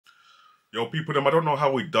Yo, people, I don't know how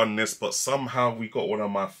we done this, but somehow we got one of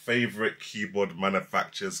my favorite keyboard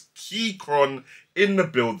manufacturers, Keychron, in the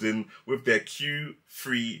building with their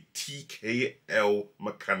Q3 TKL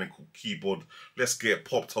mechanical keyboard. Let's get it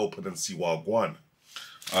popped open and see what I want.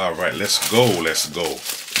 All right, let's go.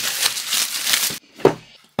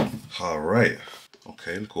 All right.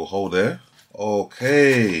 Okay, little hole there.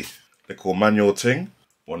 Okay. Little manual thing.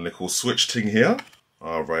 One little switch thing here.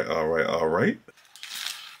 All right.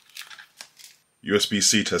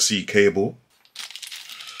 USB-C to C cable.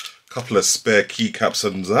 Couple of spare keycaps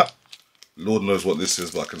and that. Lord knows what this is,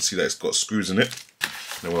 but I can see that it's got screws in it.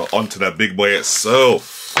 Then we're on to that big boy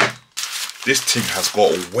itself. This thing has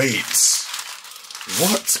got weights.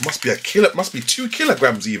 What? Must be a kilo. Must be 2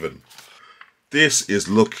 kilograms even. This is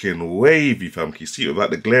looking wavy, fam. Can you see it without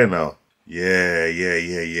the glare now? Yeah.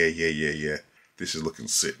 This is looking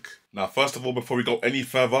sick. Now, first of all, before we go any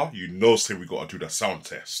further, we got to do the sound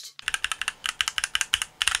test.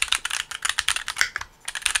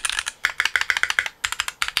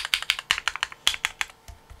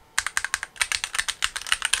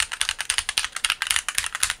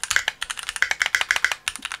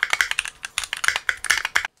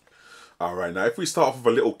 Alright, now if we start off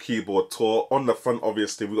with a little keyboard tour, on the front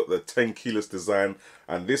obviously we've got the 10 keyless design,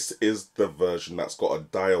 and this is the version that's got a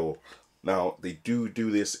dial. Now they do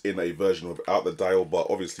this in a version without the dial, but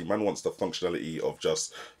obviously man wants the functionality of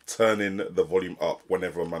just turning the volume up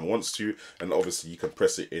whenever a man wants to, and obviously you can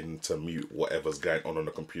press it in to mute whatever's going on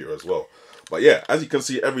the computer as well. But yeah, as you can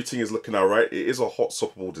see, everything is looking alright. It is a hot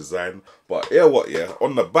swappable design, but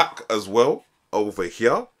on the back as well, over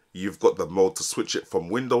here, you've got the mode to switch it from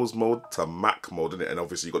Windows mode to Mac mode, innit? And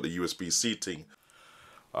obviously you've got the USB-C thing.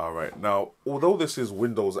 Alright, now, although this is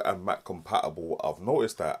Windows and Mac compatible, I've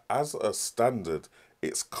noticed that as a standard,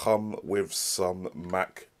 it's come with some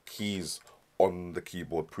Mac keys on the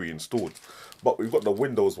keyboard pre-installed. But we've got the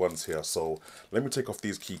Windows ones here, so let me take off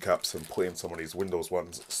these keycaps and put in some of these Windows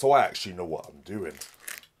ones so I actually know what I'm doing.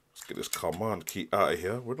 Let's get this command key out of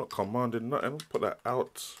here. We're not commanding nothing. Put that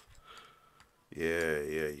out. Yeah.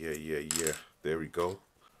 There we go.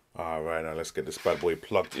 Alright, now let's get this bad boy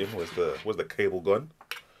plugged in. Where's the cable gone?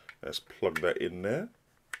 Let's plug that in there.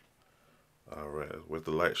 Alright, where's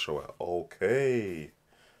the light show at? Okay.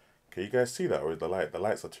 Can you guys see that? Or is the light? The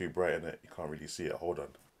lights are too bright in it. You can't really see it. Hold on.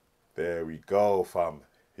 There we go, fam.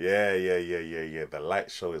 Yeah. The light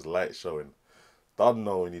show is light showing. Don't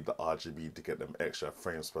know we need the RGB to get them extra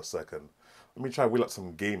frames per second. Let me try wheel up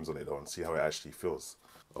some games on it though and see how it actually feels.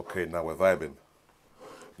 Okay, now we're vibing.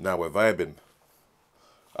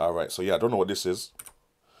 Alright, so yeah, I don't know what this is.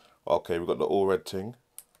 Okay, we got the all red thing.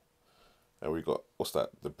 And we got, what's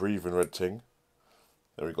that? The breathing red thing.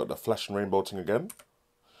 Then we got the flashing rainbow thing again.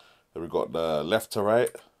 Then we got the left to right.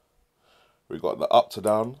 We got the up to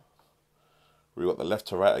down. We got the left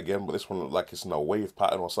to right again, but this one looks like it's in a wave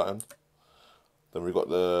pattern or something. Then we got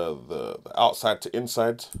the outside to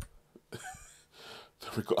inside.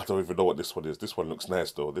 I don't even know what this one is. This one looks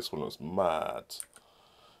nice though. This one looks mad.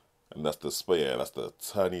 And that's the that's the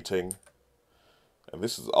turny thing. And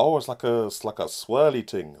this is it's like a swirly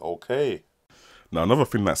thing. Okay. Now another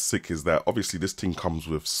thing that's sick is that obviously this thing comes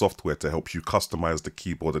with software to help you customize the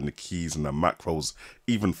keyboard and the keys and the macros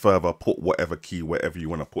even further. Put whatever key wherever you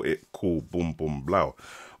want to put it. Cool, boom, boom, blah.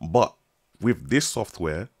 But with this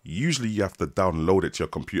software, usually you have to download it to your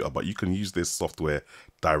computer, but you can use this software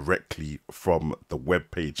directly from the web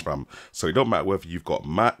page, fam. So it don't matter whether you've got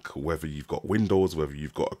Mac, whether you've got Windows, whether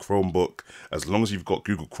you've got a Chromebook, as long as you've got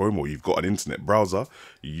Google Chrome or you've got an internet browser,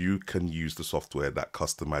 you can use the software that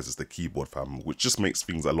customizes the keyboard, fam, which just makes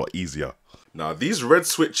things a lot easier. Now, these red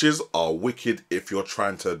switches are wicked if you're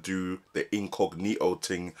trying to do the incognito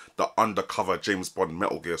thing, the undercover James Bond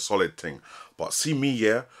Metal Gear Solid thing. But see me,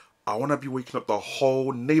 yeah, I want to be waking up the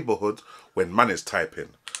whole neighborhood when man is typing.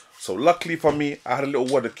 So luckily for me, I had a little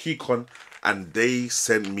word of Keychron and they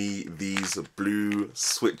sent me these blue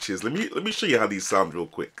switches. Let me show you how these sound real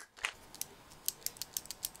quick.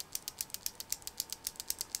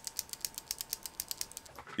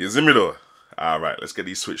 You see me though? Alright, let's get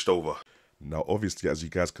these switched over. Now, obviously, as you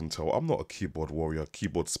guys can tell, I'm not a keyboard warrior,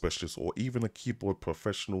 keyboard specialist, or even a keyboard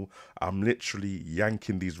professional. I'm literally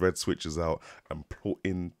yanking these red switches out and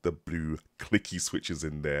putting the blue clicky switches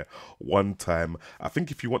in there one time. I think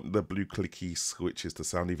if you want the blue clicky switches to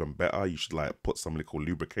sound even better, you should like put some little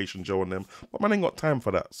lubrication gel on them. But man ain't got time for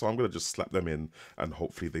that, so I'm going to just slap them in and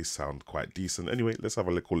hopefully they sound quite decent. Anyway, let's have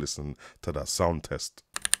a little listen to that sound test.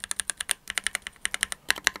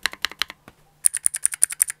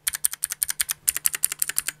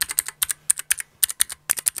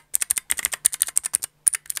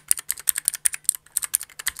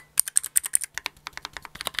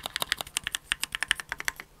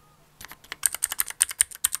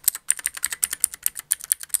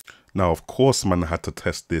 Now, of course, man, I had to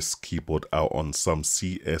test this keyboard out on some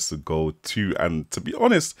CSGO too, and to be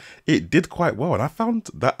honest, it did quite well, and I found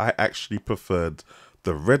that I actually preferred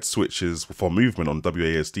the red switches for movement on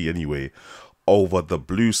WASD anyway, over the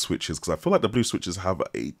blue switches, because I feel like the blue switches have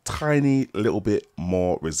a tiny little bit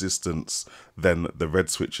more resistance than the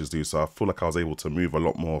red switches do, so I feel like I was able to move a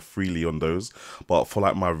lot more freely on those. But for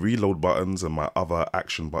like my reload buttons and my other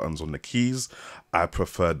action buttons on the keys, I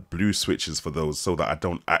preferred blue switches for those so that I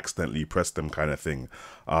don't accidentally press them, kind of thing.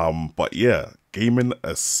 But yeah, gaming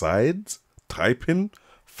aside, typing,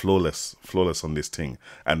 flawless on this thing,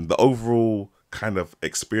 and the overall kind of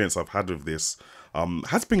experience I've had with this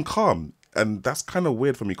has been calm. And that's kind of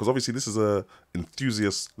weird for me, because obviously this is a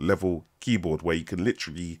enthusiast level keyboard where you can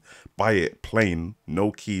literally buy it plain,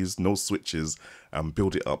 no keys, no switches, and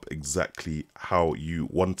build it up exactly how you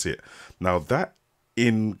want it. Now that,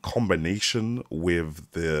 in combination with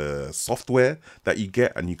the software that you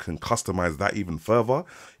get, and you can customize that even further,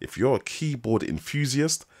 if you're a keyboard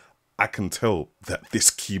enthusiast, I can tell that this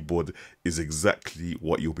keyboard is exactly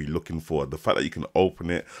what you'll be looking for. The fact that you can open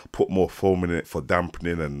it, put more foam in it for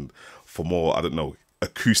dampening and for more, I don't know,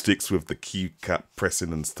 acoustics with the keycap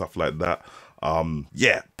pressing and stuff like that.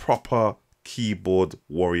 Yeah, proper keyboard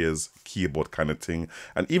warriors keyboard kind of thing.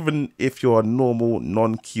 And even if you're a normal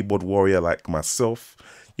non-keyboard warrior like myself,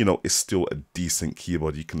 you know, it's still a decent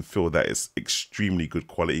keyboard. You can feel that it's extremely good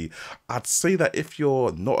quality. I'd say that if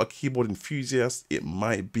you're not a keyboard enthusiast, it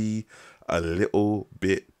might be a little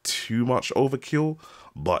bit too much overkill.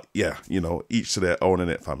 But yeah, you know, each to their own, in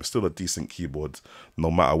it, fam. It's still a decent keyboard, no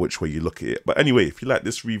matter which way you look at it. But anyway, if you like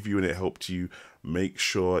this review and it helped you, make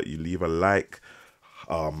sure you leave a like.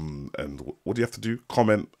 And what do you have to do?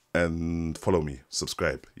 Comment and follow me,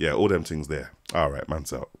 subscribe. Yeah, all them things there. All right,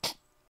 man's out.